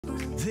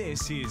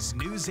This is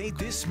News 8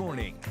 This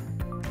Morning.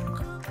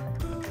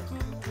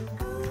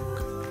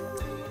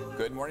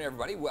 Good morning,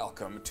 everybody.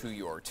 Welcome to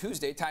your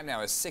Tuesday. Time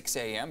now is 6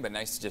 a.m., but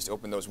nice to just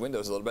open those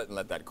windows a little bit and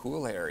let that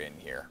cool air in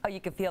here. Oh,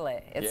 you can feel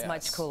it. It's Yes.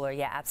 much cooler.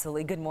 Yeah,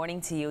 absolutely. Good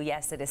morning to you.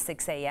 Yes, it is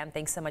 6 a.m.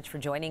 Thanks so much for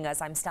joining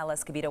us. I'm Stella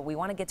Escobedo. We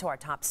want to get to our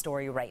top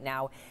story right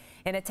now.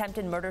 An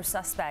attempted murder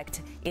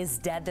suspect is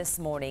dead this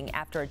morning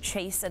after a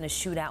chase and a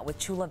shootout with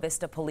Chula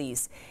Vista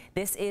police.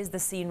 This is the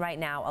scene right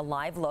now, a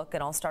live look.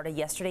 It all started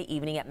yesterday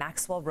evening at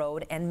Maxwell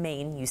Road and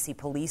Main. You see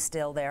police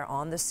still there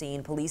on the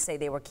scene. Police say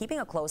they were keeping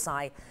a close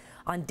eye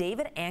on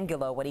David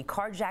Angulo when he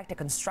carjacked a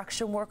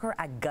construction worker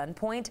at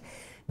gunpoint.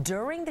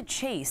 During the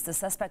chase, the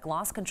suspect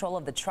lost control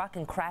of the truck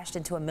and crashed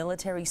into a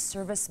military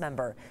service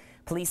member.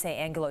 Police say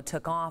Angulo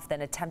took off,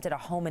 then attempted a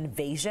home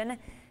invasion.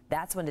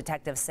 That's when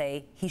detectives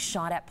say he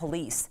shot at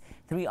police.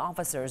 3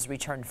 officers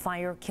returned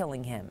fire,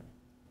 killing him.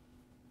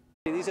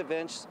 These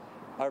events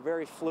are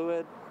very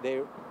fluid.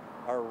 They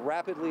are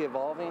rapidly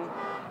evolving,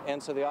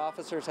 and so the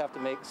officers have to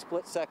make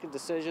split-second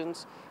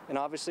decisions. And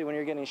obviously, when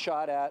you're getting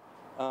shot at,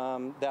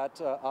 that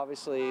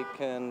obviously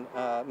can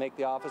make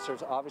the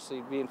officers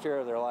obviously be in fear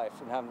of their life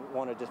and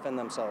want to defend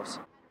themselves.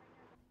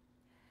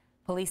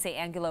 Police say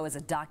Angulo is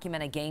a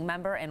documented gang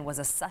member and was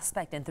a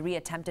suspect in 3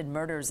 attempted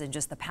murders in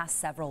just the past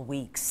several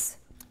weeks.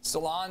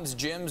 Salons,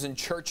 gyms, and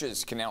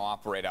churches can now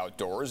operate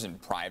outdoors in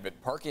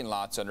private parking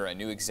lots under a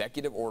new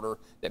executive order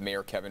that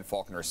Mayor Kevin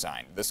Faulconer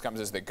signed. This comes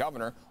as the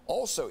governor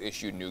also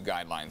issued new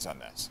guidelines on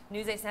this.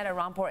 News 8's Netta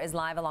Rampur is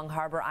live along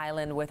Harbor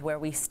Island with where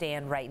we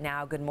stand right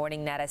now. Good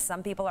morning, Netta.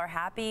 Some people are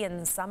happy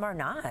and some are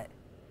not.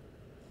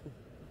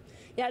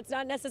 Yeah, it's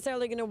not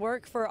necessarily going to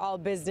work for all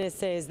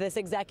businesses. This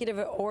executive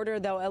order,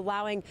 though,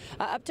 allowing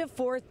up to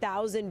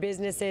 4,000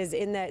 businesses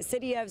in the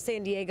city of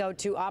San Diego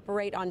to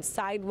operate on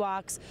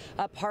sidewalks,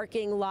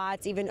 parking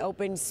lots, even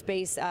open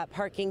space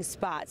parking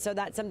spots. So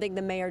that's something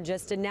the mayor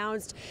just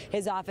announced.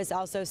 His office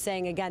also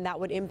saying, again, that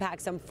would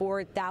impact some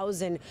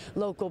 4,000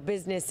 local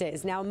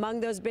businesses. Now, among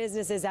those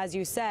businesses, as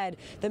you said,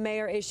 the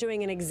mayor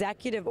issuing an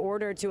executive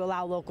order to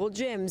allow local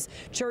gyms,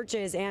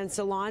 churches, and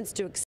salons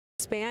to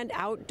expand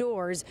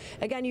outdoors.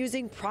 Again,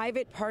 using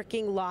private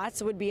parking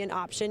lots would be an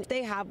option if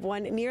they have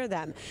one near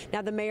them.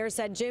 Now, the mayor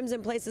said gyms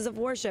and places of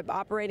worship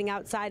operating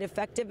outside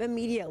effective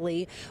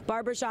immediately.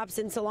 Barbershops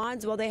and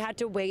salons, well, they had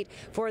to wait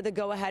for the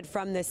go-ahead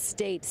from the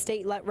state.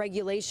 State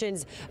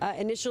regulations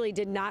initially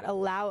did not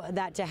allow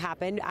that to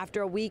happen.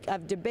 After a week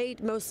of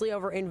debate, mostly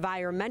over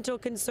environmental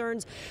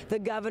concerns, the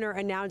governor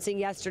announcing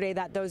yesterday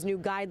that those new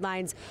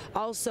guidelines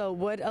also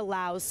would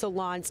allow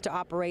salons to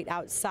operate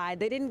outside.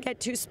 They didn't get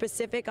too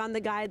specific on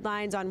the guidelines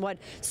on what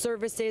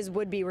services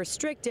would be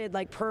restricted,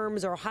 like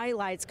perms or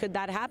highlights. Could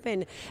that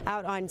happen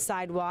out on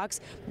sidewalks?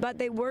 But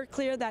they were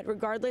clear that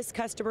regardless,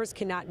 customers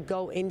cannot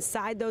go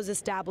inside those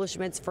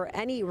establishments for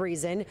any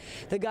reason.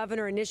 The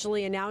governor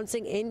initially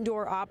announcing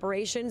indoor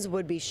operations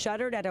would be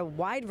shuttered at a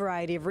wide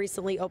variety of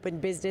recently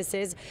opened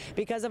businesses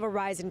because of a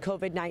rise in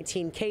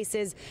COVID-19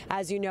 cases.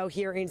 As you know,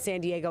 here in San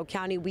Diego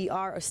County, we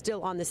are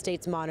still on the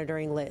state's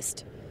monitoring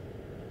list.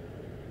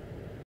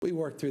 We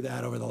worked through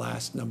that over the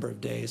last number of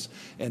days,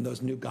 and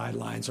those new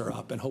guidelines are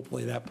up, and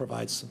hopefully that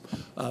provides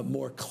some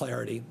more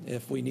clarity.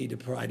 If we need to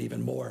provide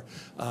even more,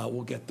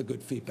 we'll get the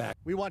good feedback.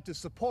 We want to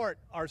support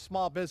our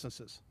small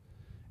businesses,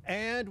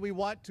 and we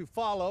want to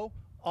follow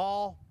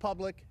all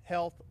public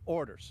health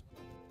orders.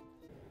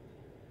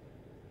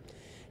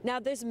 Now,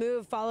 this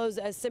move follows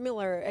a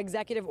similar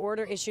executive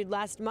order issued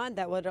last month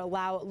that would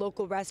allow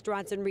local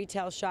restaurants and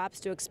retail shops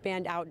to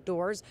expand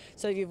outdoors.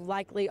 So you've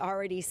likely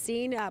already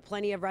seen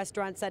plenty of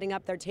restaurants setting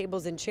up their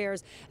tables and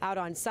chairs out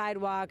on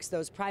sidewalks,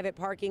 those private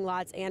parking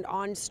lots, and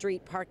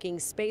on-street parking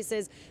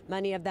spaces,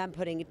 many of them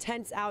putting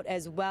tents out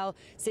as well.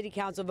 City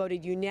Council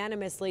voted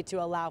unanimously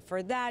to allow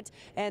for that.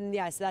 And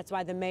yes, that's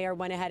why the mayor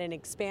went ahead and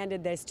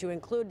expanded this to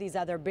include these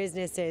other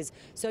businesses.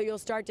 So you'll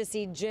start to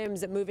see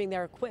gyms moving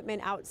their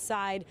equipment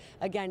outside.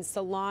 Again,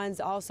 salons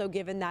also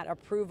given that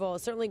approval.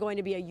 Certainly going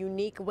to be a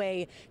unique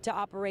way to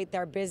operate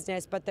their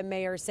business, but the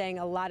mayor saying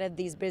a lot of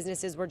these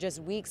businesses were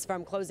just weeks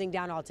from closing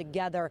down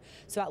altogether.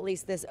 So at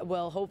least this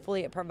will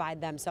hopefully provide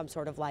them some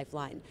sort of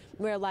lifeline.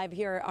 We're live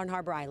here on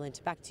Harbor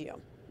Island. Back to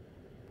you.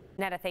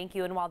 Netta, thank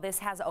you. And while this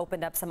has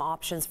opened up some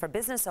options for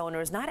business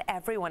owners, not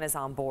everyone is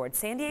on board.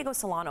 San Diego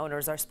salon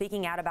owners are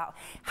speaking out about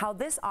how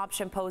this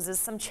option poses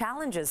some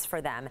challenges for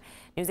them.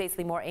 News 8's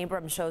Limor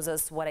Abram shows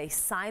us what a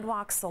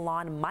sidewalk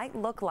salon might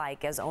look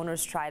like as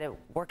owners try to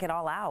work it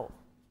all out.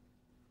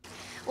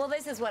 Well,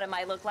 this is what it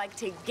might look like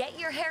to get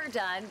your hair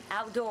done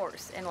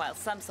outdoors. And while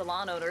some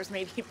salon owners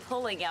may be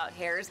pulling out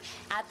hairs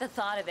at the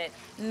thought of it,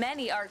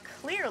 many are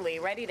clearly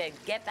ready to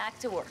get back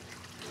to work.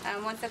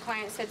 Once the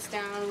client sits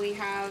down, we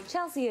have...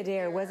 Chelsea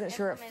Adair wasn't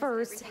sure at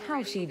first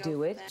how she'd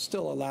do it.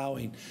 Still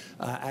allowing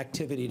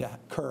activity to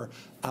occur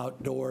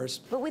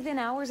outdoors. But within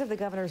hours of the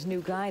governor's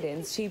new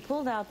guidance, she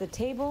pulled out the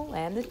table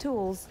and the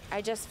tools.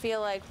 I just feel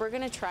like we're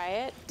going to try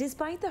it.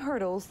 Despite the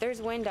hurdles.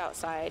 There's wind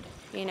outside,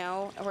 you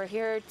know. We're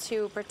here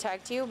to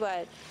protect you,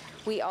 but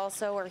we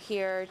also are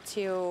here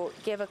to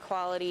give a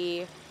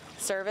quality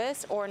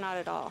service or not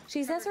at all.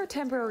 She says her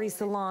temporary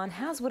salon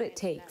has what it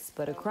takes,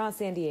 but across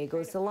San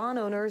Diego, salon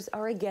owners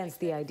are against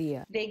the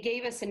idea. They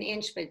gave us an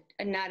inch, but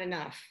not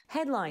enough.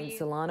 Headline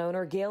salon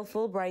owner Gail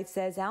Fulbright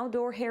says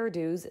outdoor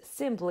hairdos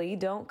simply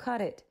don't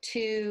cut it.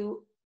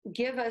 To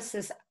give us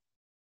this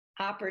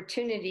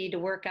opportunity to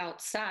work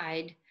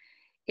outside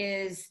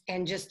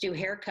and just do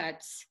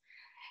haircuts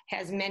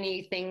has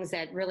many things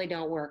that really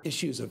don't work.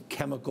 Issues of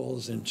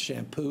chemicals and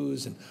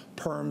shampoos and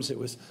perms, it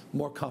was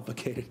more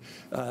complicated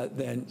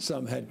than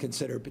some had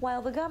considered.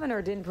 While the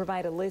governor didn't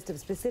provide a list of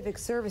specific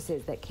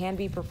services that can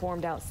be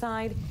performed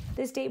outside,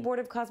 the State Board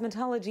of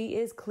Cosmetology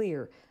is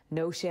clear.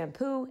 No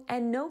shampoo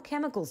and no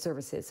chemical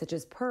services such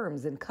as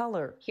perms and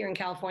color. Here in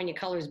California,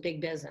 color is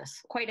big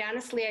business. Quite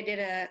honestly, I did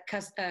a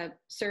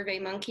Survey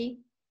Monkey,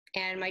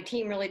 and my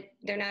team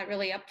they're not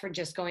really up for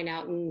just going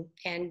out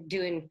and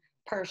doing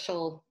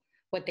partial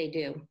what they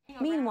do.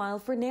 Meanwhile,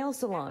 for nail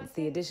salons,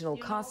 the additional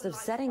cost of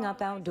setting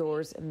up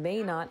outdoors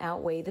may not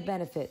outweigh the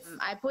benefits.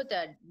 I put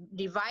the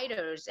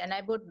dividers and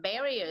I put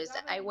barriers.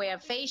 I wear a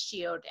face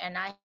shield and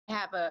I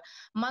have a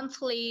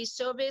monthly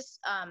service,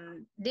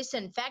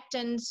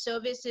 disinfectant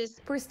services.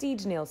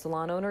 Prestige nail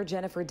salon owner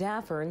Jennifer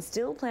Daffern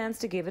still plans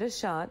to give it a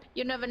shot.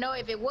 You never know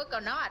if it works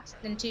or not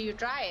until you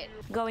try it.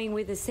 Going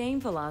with the same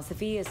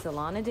philosophy as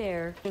Salon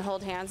Adair. And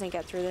hold hands and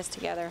get through this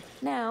together.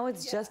 Now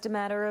it's just a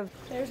matter of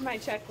there's my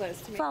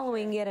checklist.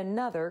 Following yet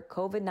another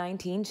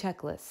COVID-19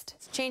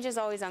 checklist. Change is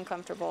always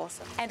uncomfortable.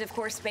 And of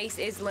course, space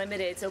is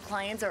limited, so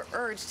clients are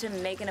urged to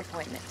make an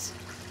appointment.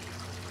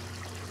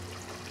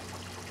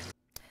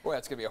 Boy,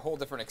 that's going to be a whole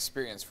different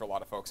experience for a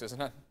lot of folks, isn't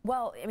it?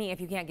 Well, I mean,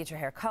 if you can't get your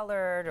hair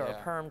colored or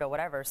permed or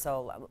whatever,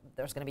 so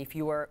there's going to be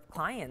fewer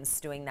clients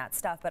doing that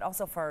stuff. But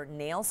also for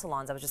nail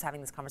salons, I was just having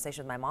this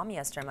conversation with my mom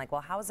yesterday. I'm like, well,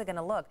 how is it going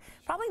to look?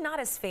 Probably not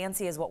as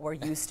fancy as what we're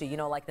used to, you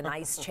know, like the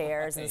nice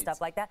chairs and stuff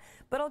like that.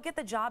 But it'll get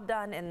the job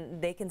done and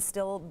they can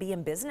still be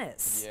in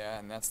business. Yeah,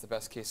 and that's the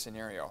best case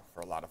scenario for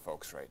a lot of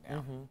folks right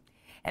now.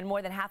 And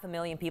more than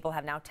 500,000 people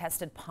have now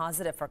tested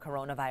positive for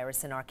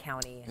coronavirus in our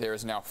county. There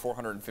is now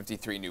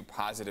 453 new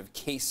positive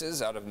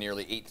cases out of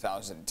nearly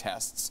 8,000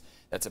 tests.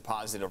 That's a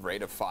positive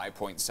rate of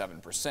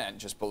 5.7%,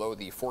 just below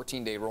the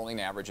 14-day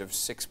rolling average of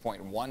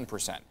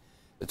 6.1%.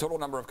 The total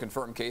number of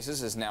confirmed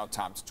cases has now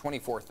topped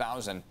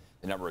 24,000.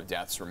 The number of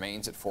deaths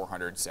remains at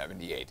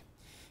 478.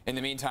 In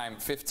the meantime,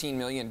 $15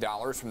 million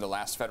from the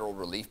last federal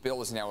relief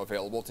bill is now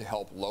available to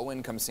help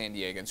low-income San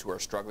Diegans who are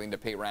struggling to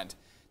pay rent.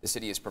 The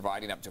city is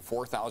providing up to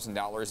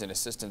 $4,000 in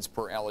assistance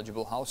per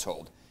eligible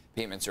household.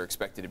 Payments are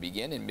expected to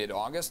begin in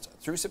mid-August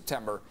through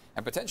September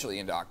and potentially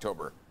into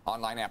October.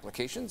 Online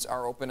applications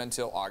are open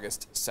until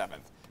August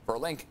 7th. For a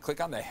link, click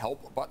on the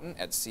Help button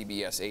at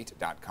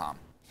cbs8.com.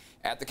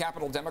 At the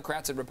Capitol,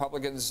 Democrats and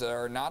Republicans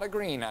are not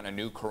agreeing on a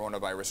new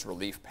coronavirus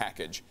relief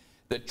package.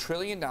 The $1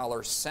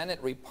 trillion Senate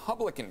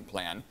Republican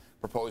plan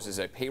proposes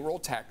a payroll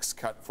tax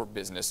cut for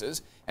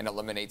businesses and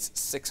eliminates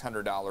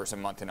 $600 a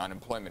month in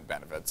unemployment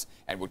benefits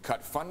and would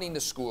cut funding to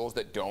schools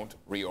that don't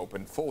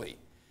reopen fully.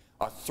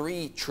 A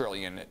 $3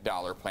 trillion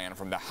plan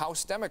from the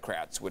House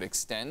Democrats would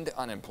extend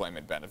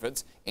unemployment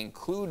benefits,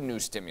 include new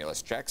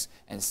stimulus checks,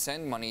 and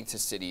send money to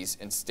cities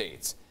and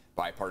states.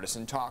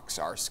 Bipartisan talks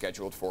are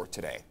scheduled for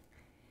today.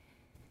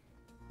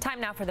 Time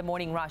now for the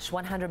Morning Rush.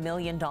 $100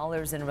 million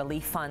in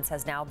relief funds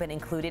has now been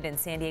included in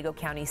San Diego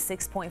County's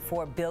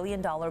 $6.4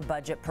 billion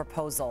budget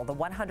proposal. The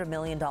 $100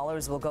 million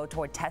will go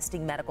toward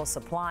testing medical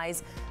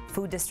supplies,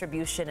 food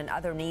distribution, and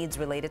other needs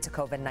related to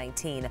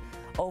COVID-19.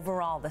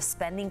 Overall, the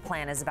spending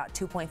plan is about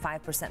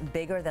 2.5%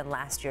 bigger than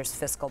last year's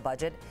fiscal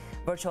budget.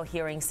 Virtual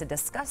hearings to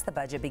discuss the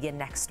budget begin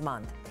next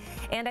month.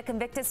 And a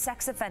convicted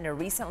sex offender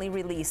recently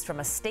released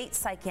from a state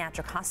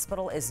psychiatric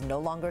hospital is no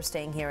longer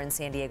staying here in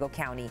San Diego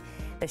County.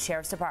 The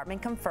Sheriff's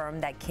Department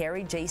confirmed that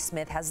Kerry J.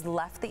 Smith has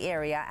left the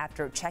area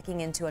after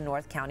checking into a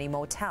North County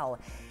motel.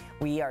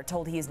 We are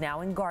told he is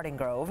now in Garden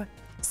Grove.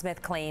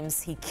 Smith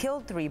claims he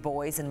killed 3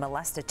 boys and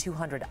molested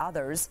 200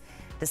 others.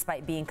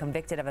 Despite being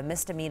convicted of a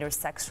misdemeanor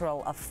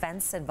sexual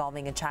offense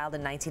involving a child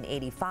in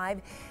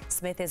 1985,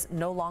 Smith is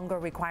no longer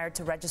required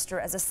to register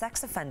as a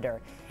sex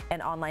offender.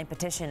 An online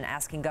petition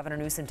asking Governor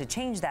Newsom to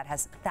change that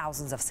has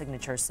thousands of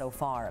signatures so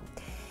far.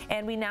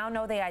 And we now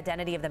know the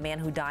identity of the man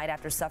who died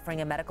after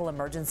suffering a medical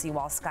emergency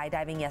while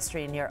skydiving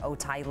yesterday near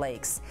Otay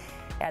Lakes.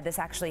 This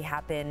actually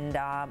happened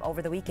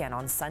over the weekend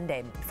on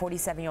Sunday.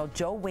 47-year-old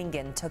Joe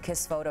Wingen took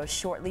his photo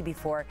shortly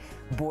before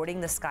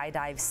boarding the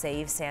Skydive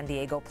Save San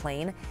Diego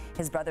plane.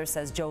 His brother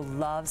says Joe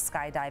loves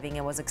skydiving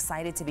and was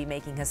excited to be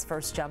making his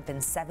first jump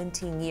in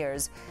 17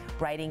 years,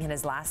 writing in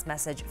his last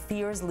message,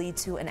 "Fears lead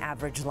to an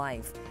average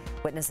life."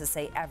 Witnesses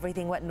say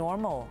everything went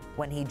normal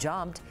when he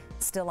jumped.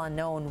 Still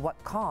unknown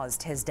what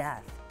caused his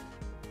death.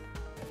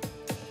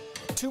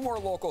 2 more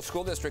local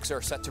school districts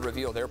are set to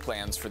reveal their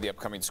plans for the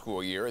upcoming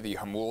school year. The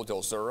Jamul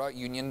del Zura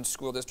Union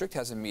School District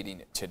has a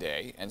meeting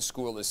today, and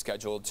school is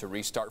scheduled to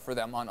restart for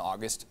them on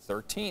August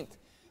 13th.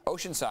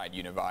 Oceanside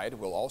Unified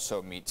will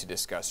also meet to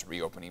discuss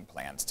reopening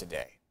plans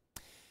today.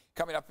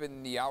 Coming up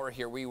in the hour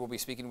here, we will be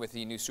speaking with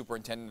the new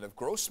superintendent of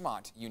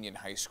Grossmont Union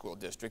High School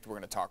District. We're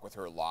going to talk with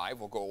her live.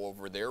 We'll go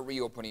over their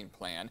reopening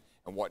plan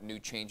and what new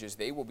changes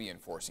they will be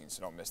enforcing,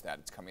 so don't miss that.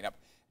 It's coming up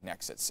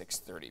next at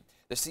 6:30.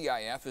 The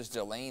CIF is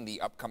delaying the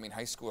upcoming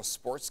high school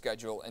sports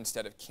schedule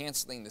instead of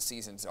canceling the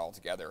seasons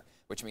altogether,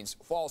 which means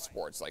fall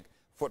sports like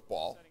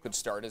football could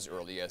start as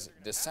early as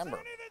December.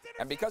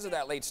 And because of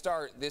that late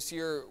start, this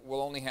year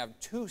we'll only have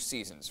 2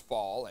 seasons,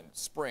 fall and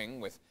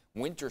spring, with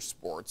winter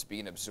sports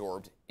being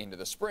absorbed into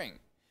the spring.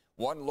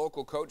 One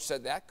local coach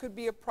said that could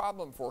be a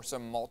problem for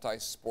some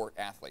multi-sport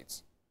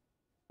athletes.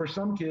 For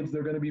some kids,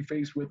 they're going to be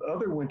faced with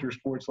other winter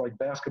sports like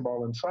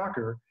basketball and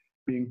soccer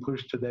being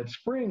pushed to that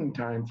spring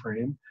time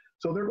frame.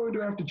 So they're going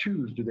to have to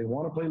choose. Do they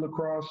want to play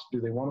lacrosse?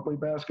 Do they want to play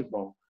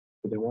basketball?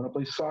 Do they want to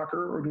play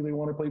soccer, or do they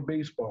want to play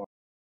baseball?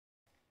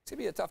 It's going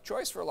to be a tough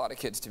choice for a lot of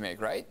kids to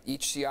make, right?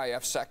 Each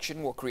CIF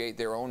section will create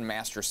their own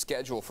master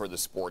schedule for the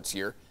sports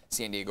year.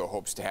 San Diego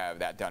hopes to have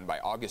that done by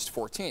August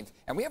 14th.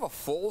 And we have a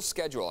full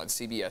schedule on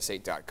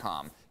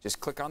CBS8.com. Just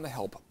click on the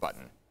Help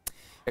button.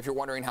 If you're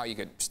wondering how you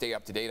could stay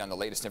up to date on the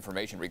latest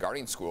information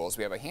regarding schools,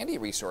 we have a handy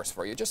resource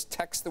for you. Just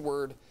text the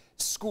word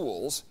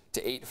schools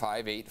to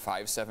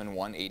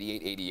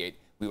 858-571-8888.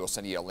 We will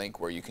send you a link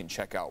where you can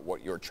check out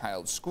what your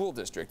child's school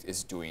district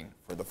is doing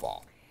for the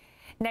fall.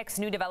 Next,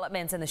 new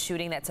developments in the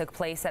shooting that took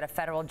place at a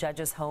federal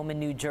judge's home in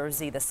New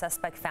Jersey. The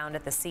suspect found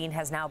at the scene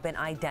has now been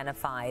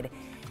identified.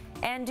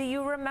 And do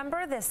you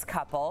remember this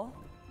couple?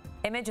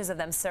 Images of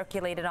them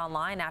circulated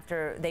online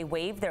after they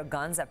waved their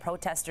guns at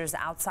protesters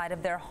outside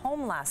of their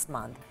home last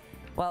month.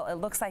 Well, it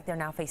looks like they're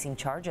now facing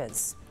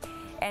charges.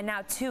 And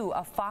now 2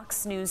 of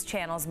Fox News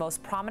Channel's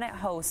most prominent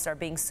hosts are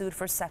being sued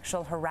for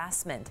sexual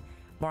harassment.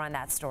 More on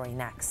that story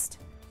next.